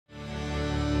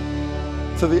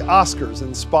To the Oscars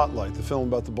in Spotlight, the film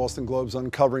about the Boston Globe's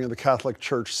uncovering of the Catholic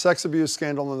Church sex abuse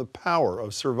scandal and the power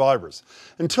of survivors.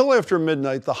 Until after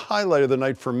midnight, the highlight of the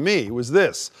night for me was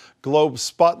this: Globe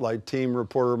Spotlight team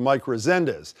reporter Mike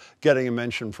Rezendes getting a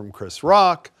mention from Chris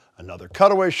Rock, another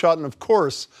cutaway shot, and of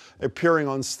course, appearing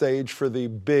on stage for the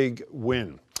big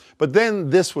win. But then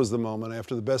this was the moment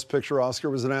after the Best Picture Oscar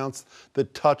was announced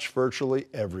that touched virtually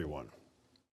everyone.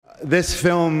 This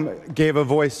film gave a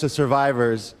voice to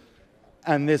survivors,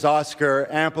 and this Oscar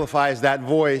amplifies that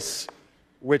voice,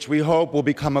 which we hope will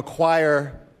become a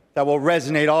choir that will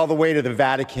resonate all the way to the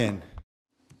Vatican.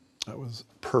 That was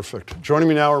perfect. Joining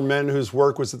me now are men whose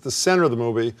work was at the center of the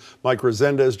movie. Mike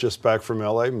Rezendes, just back from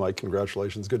LA. Mike,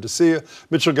 congratulations, good to see you.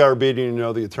 Mitchell Garabedian, you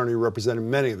know, the attorney who represented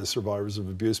many of the survivors of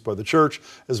abuse by the church,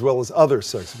 as well as other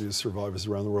sex abuse survivors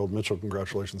around the world. Mitchell,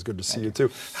 congratulations, good to see you too.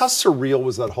 How surreal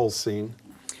was that whole scene?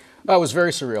 It was very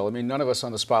surreal. I mean, none of us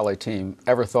on the Spotlight team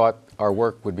ever thought our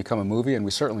work would become a movie, and we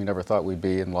certainly never thought we'd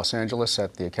be in Los Angeles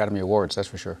at the Academy Awards, that's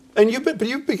for sure. And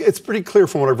it's pretty clear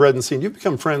from what I've read and seen, you've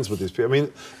become friends with these people. I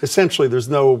mean, essentially, there's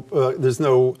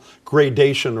no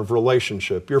gradation of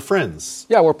relationship. You're friends.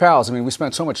 Yeah, we're pals. I mean, we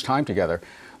spent so much time together.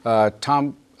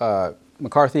 Tom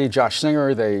McCarthy, Josh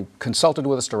Singer, they consulted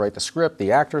with us to write the script.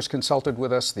 The actors consulted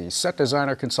with us. The set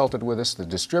designer consulted with us. The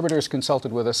distributors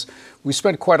consulted with us. We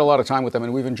spent quite a lot of time with them,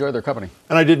 and we've enjoyed their company.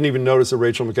 And I didn't even notice that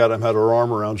Rachel McAdam had her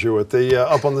arm around you at the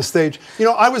up on the stage. You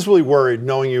know, I was really worried,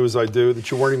 knowing you as I do, that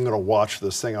you weren't even going to watch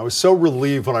this thing. I was so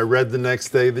relieved when I read the next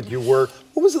day that you were.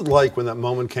 What was it like when that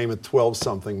moment came at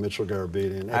 12-something, Mitchell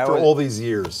Garabedian, after all these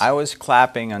years? I was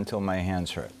clapping until my hands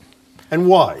hurt. And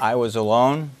why? I was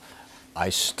alone.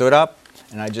 I stood up.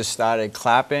 And I just started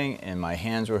clapping, and my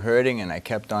hands were hurting, and I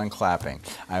kept on clapping.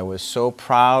 I was so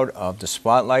proud of the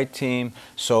Spotlight team,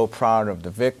 so proud of the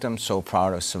victims, so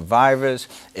proud of survivors.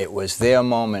 It was their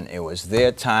moment, it was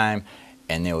their time,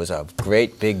 and there was a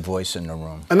great big voice in the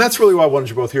room. And that's really why I wanted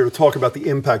you both here to talk about the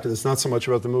impact of this, not so much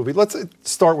about the movie. Let's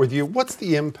start with you. What's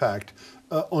the impact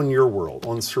on your world,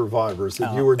 on survivors,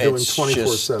 that you were doing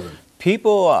 24/7?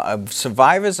 People,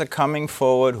 survivors are coming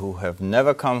forward who have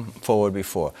never come forward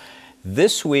before.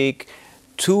 This week,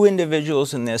 2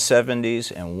 individuals in their 70s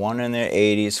and 1 in their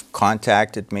 80s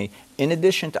contacted me, in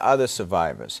addition to other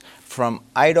survivors from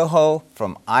Idaho,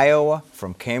 from Iowa,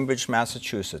 from Cambridge,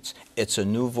 Massachusetts. It's a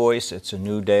new voice, it's a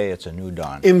new day, it's a new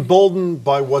dawn. Emboldened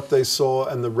by what they saw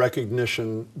and the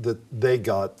recognition that they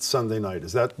got Sunday night.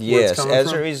 Is that where it's coming from? Yes,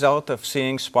 as a result of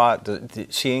seeing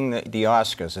seeing the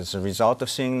Oscars, as a result of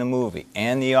seeing the movie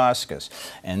and the Oscars,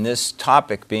 and this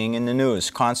topic being in the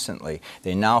news constantly,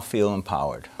 they now feel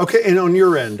empowered. Okay, and on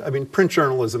your end, I mean, print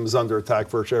journalism is under attack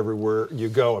virtually everywhere you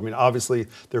go. I mean, obviously,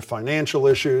 there are financial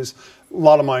issues. A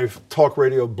lot of my talk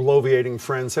radio bloviating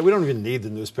friends say, we don't even need the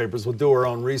newspapers, we'll do our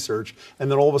own research.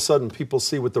 And then all of a sudden, people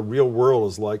see what the real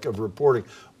world is like of reporting.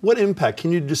 What impact?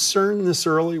 Can you discern this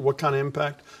early, what kind of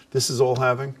impact this is all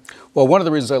having? Well, one of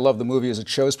the reasons I love the movie is it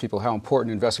shows people how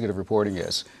important investigative reporting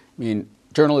is. I mean,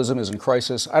 journalism is in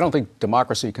crisis. I don't think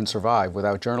democracy can survive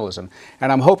without journalism.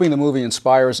 And I'm hoping the movie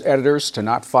inspires editors to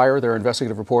not fire their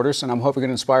investigative reporters, and I'm hoping it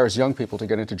inspires young people to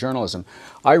get into journalism.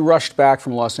 I rushed back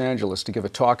from Los Angeles to give a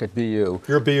talk at BU.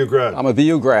 You're a BU grad. I'm a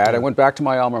BU grad. I went back to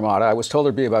my alma mater. I was told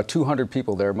there'd be about 200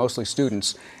 people there, mostly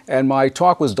students. And my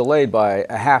talk was delayed by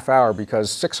a half hour because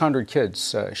 600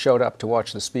 kids showed up to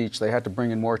watch the speech. They had to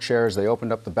bring in more chairs. They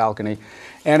opened up the balcony.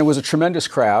 And it was a tremendous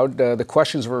crowd. The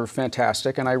questions were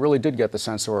fantastic, and I really did get the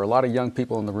sense there were a lot of young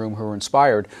people in the room who were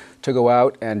inspired to go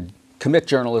out and commit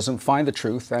journalism, find the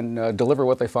truth, and deliver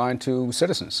what they find to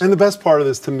citizens. And the best part of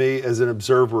this, to me, as an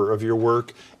observer of your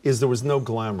work, is there was no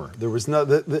glamour. There was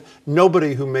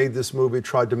nobody who made this movie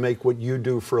tried to make what you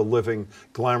do for a living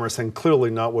glamorous, and clearly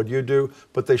not what you do,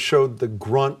 but they showed the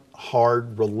grunt,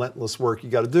 hard, relentless work you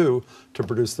got to do to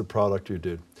produce the product you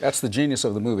did. That's the genius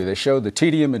of the movie. They showed the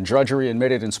tedium and drudgery and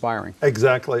made it inspiring.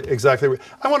 Exactly, exactly.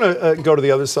 I want to go to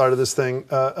the other side of this thing.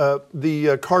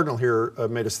 The Cardinal here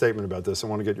made a statement about this. I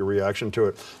want to get your reaction to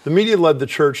it. The media led the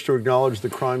church to acknowledge the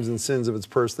crimes and sins of its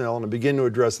personnel and to begin to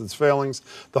address its failings,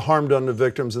 the harm done to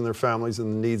victims and their families,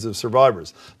 and the needs of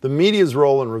survivors. The media's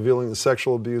role in revealing the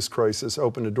sexual abuse crisis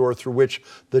opened a door through which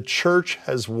the church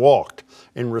has walked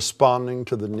in responding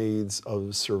to the needs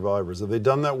of survivors. Have they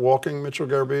done that walking, Mitchell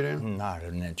Garabedian? Not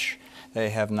an inch. They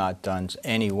have not done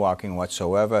any walking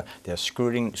whatsoever. They're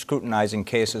scrutinizing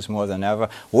cases more than ever.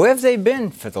 Where have they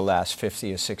been for the last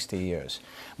 50 or 60 years?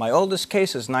 My oldest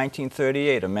case is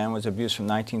 1938. A man was abused from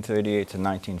 1938 to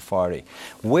 1940.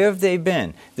 Where have they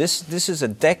been? This is a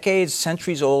decades,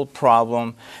 centuries-old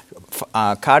problem.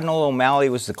 Cardinal O'Malley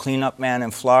was the cleanup man in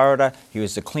Florida. He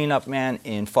was the cleanup man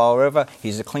in Fall River.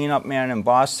 He's the cleanup man in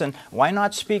Boston. Why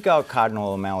not speak out,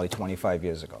 Cardinal O'Malley, 25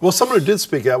 years ago? Well, someone who did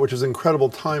speak out, which is incredible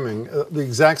timing, the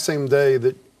exact same day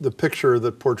that the picture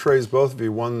that portrays both of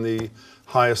you won the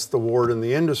highest award in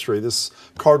the industry. This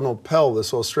Cardinal Pell,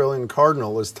 this Australian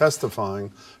cardinal, is testifying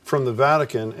from the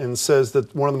Vatican and says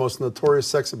that one of the most notorious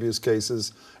sex abuse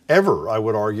cases ever, I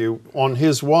would argue, on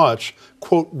his watch,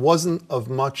 quote, wasn't of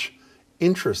much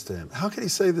interest to him. How can he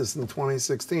say this in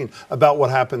 2016 about what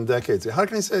happened decades ago? How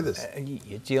can he say this?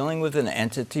 You're dealing with an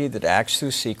entity that acts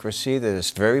through secrecy, that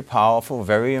is very powerful,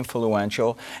 very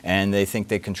influential, and they think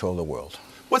they control the world.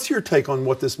 What's your take on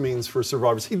what this means for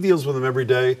survivors? He deals with them every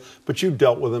day, but you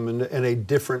dealt with them in a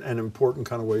different and important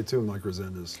kind of way too, Mike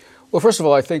Rezendes. Well, first of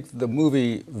all, I think the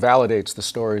movie validates the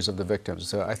stories of the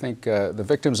victims. I think the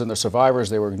victims and the survivors,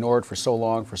 they were ignored for so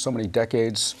long, for so many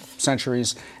decades,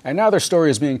 centuries, and now their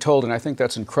story is being told, and I think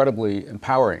that's incredibly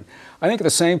empowering. I think at the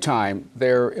same time,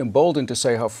 they're emboldened to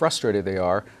say how frustrated they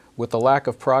are with the lack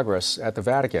of progress at the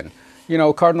Vatican. You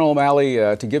know, Cardinal O'Malley,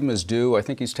 to give him his due, I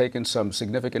think he's taken some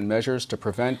significant measures to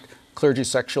prevent clergy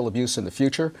sexual abuse in the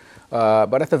future.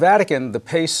 But at the Vatican, the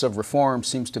pace of reform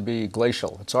seems to be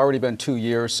glacial. It's already been 2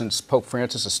 years since Pope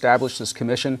Francis established this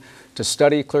commission to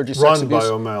study clergy sex abuse. Run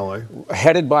by O'Malley.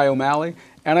 Headed by O'Malley.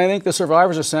 And I think the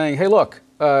survivors are saying, hey, look,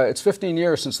 it's 15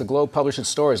 years since the Globe published its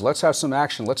stories. Let's have some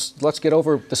action. Let's get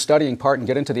over the studying part and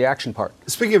get into the action part.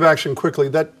 Speaking of action, quickly,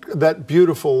 that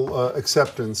beautiful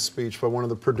acceptance speech by one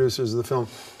of the producers of the film,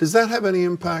 does that have any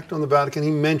impact on the Vatican? He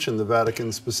mentioned the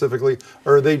Vatican specifically,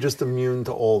 or are they just immune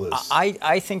to all this?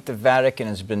 I think the Vatican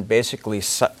has been basically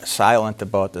silent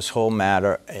about this whole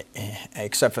matter,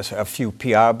 except for a few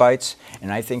PR bites,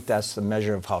 and I think that's the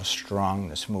measure of how strong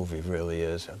this movie really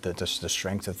is, the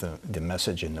strength of the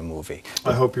message in the movie.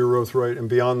 I hope you're both right. And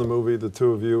beyond the movie, the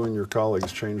two of you and your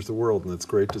colleagues changed the world, and it's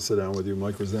great to sit down with you.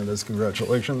 Mike Rezendes,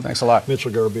 congratulations. Thanks a lot.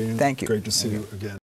 Mitchell Garabedian, thank you. Great to see you again.